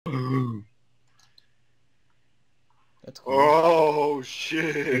That's cool. Oh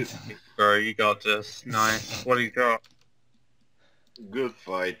shit! Bro, you got this. Nice. What do you got? Good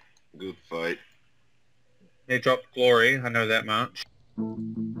fight. Good fight. They dropped Glory, I know that much.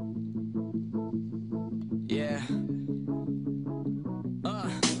 Yeah.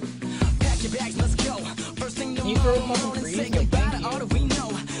 Pack your bags, let's go. First thing Can you throw a fucking and freeze say like goodbye thank to all you? that we know.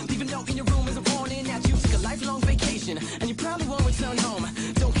 Leave a note in your room as a warning that you took a lifelong vacation and you probably won't return home.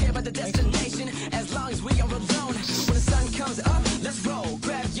 Don't care about the destination as long as we are alone. When the sun comes up, let's roll.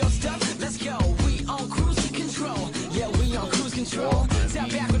 Grab your stuff, let's go. We on cruise control. Yeah, we on cruise control. Tap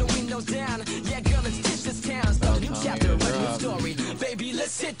back with the windows down. Yeah, girl, let's ditch this town. Start a new chapter, a new story. Baby,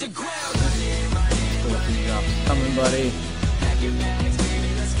 let's hit the ground. Coming, buddy. Pack your bags,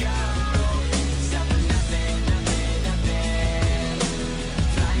 baby, let's go. Stop for nothing, nothing, nothing.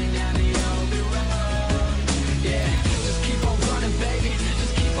 Flying down the open road. Yeah, just keep on running, baby.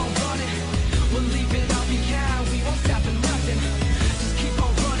 Just keep on running. We'll leave it all behind. We won't stop for nothing. Just keep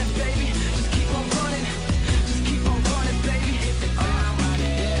on running, baby. Just keep on running. Just keep on running, baby. Hit the ground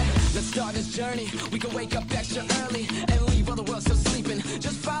running. Yeah, let's start this journey. We can wake up extra early and leave all the world still sleeping.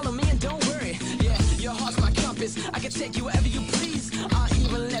 Just follow me and don't worry. Yeah, your heart's my compass. I can take you wherever you please. I'll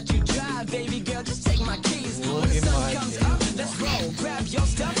even let you drive, baby girl. Just take my keys. When the sun comes up, let's roll. Grab your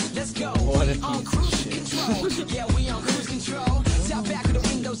stuff, let's go. What a On piece of cruise shit. control. Yeah, we on cruise control. Top back with the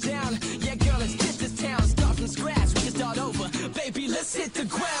windows down. Yeah, girl, let's ditch this town. Start from scratch, we can start over. Baby, let's hit the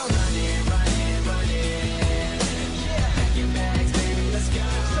ground. Running, running, running. Yeah, pack your bags, baby, let's go.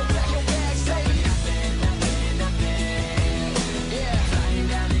 So pack your bags, baby. Nothing, nothing, nothing. Yeah, flying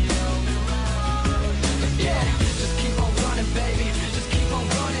down the open road. Yeah, just keep on running, baby. Just keep on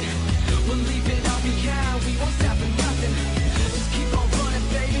running. We'll leave it all behind. We won't stop for nothing. Just keep on running,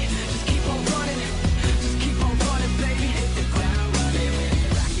 baby. Just keep on running. Just keep on running, baby. Hit the ground running. We be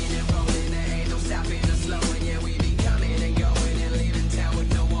rocking and rolling. There ain't no stopping or slowing. Yeah, we be coming and going and leaving town with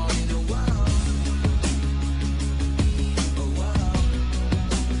no one in the world. Oh, whoa.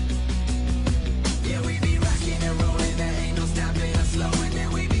 Yeah, we be rocking and rolling. There ain't no stopping or slowing. Yeah,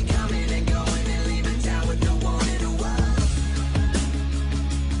 we be coming and going and leaving town with no one in the world.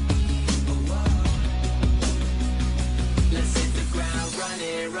 Oh, whoa. Let's hit the ground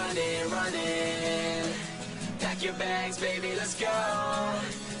running, running, running. Pack your bags, baby, let's go.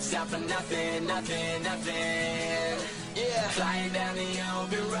 Stop for nothing, nothing, nothing. Yeah, flying down the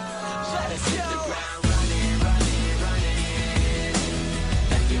open road. Let's hit the ground running, running, running.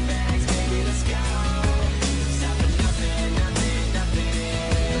 Pack your bags, baby, let's go. Stop for nothing, nothing,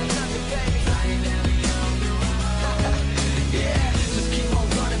 nothing. Nothing, baby. Flying down the open road. Yeah, just keep on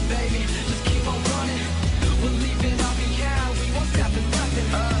running, baby. Just keep on running. We'll leave it all behind. We won't stop for nothing.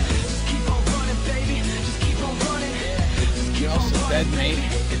 Just keep on running, baby. Just keep on running. Just keep You're on also running, dead, mate. baby.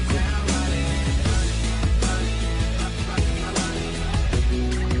 Hit the ground